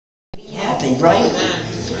healthy, right?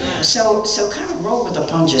 So kind of roll with the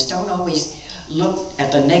punches. Don't always look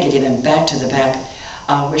at the negative and back to the back.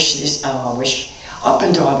 I wish up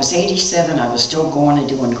until I was 87, I was still going and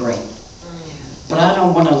doing great. But I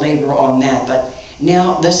don't want to labor on that. But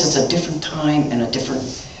now this is a different time and a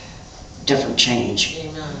different change.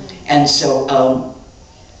 Amen. And so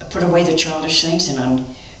I put away the childish things, and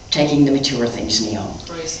I'm taking the mature things now.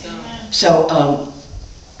 Praise God. So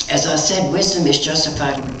as I said, wisdom is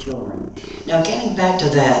justified in children. Now getting back to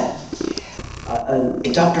that,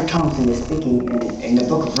 Dr. Thompson is speaking in the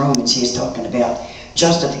book of Romans. He is talking about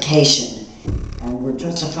justification, and we're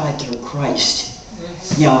justified through Christ.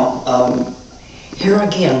 Now, here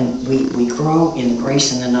again, we grow in the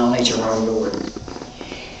grace and the knowledge of our Lord.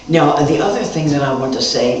 Now, the other thing that I want to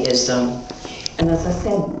say is, and as I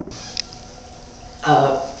said,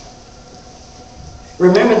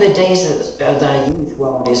 remember the days of thy youth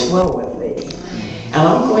while it is well with thee. And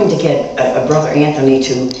I'm going to get Brother Anthony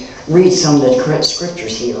to read some of the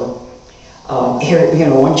scriptures here. Here, you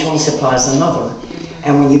know, one joint supplies another.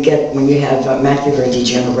 And when you have macular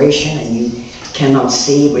degeneration and you cannot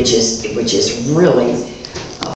see, which is really